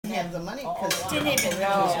have the money because Didn't even it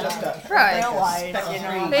know. was just a Right. Realize, you know.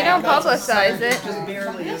 spec-free. They don't That was a publicize sergeant, it. Just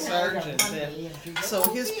barely a sergeant. So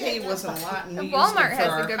his pay wasn't a lot, and we used Walmart it has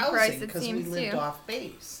for a our good price, housing it because we seems, lived too. off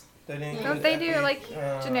base. They didn't Don't get they that do big, like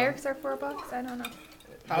generics are $4? I don't know.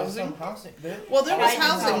 Housing? Housing. Well, there was I didn't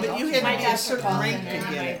housing, know. but you had My to be a doctor certain calls rank in to and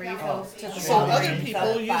get my it. refills to the So other Walgreens people up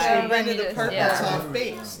usually by- rented Yeah. apartments off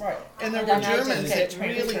base. Right. And there were Then I just Germans get that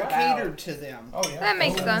really transferred out. catered to them. Oh, yeah. That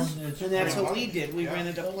makes sense. And that's what we did, we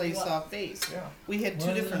rented a place off base. Yeah. We had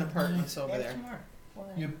two different apartments over there.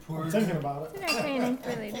 You poor. I'm thinking about It's it. entertaining for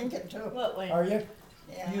later. Thinking too. What, wait, Are you?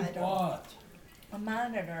 You bought. a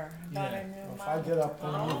monitor, bought a new If I monitor. get up,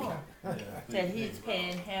 then you Oh. can. That he's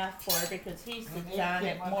paying half for because he sits on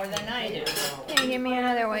it more than I do. Can you give me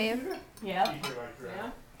another wave? Yep.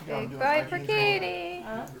 Big bye for Katie.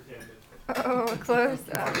 Huh? Oh, close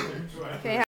up. Okay.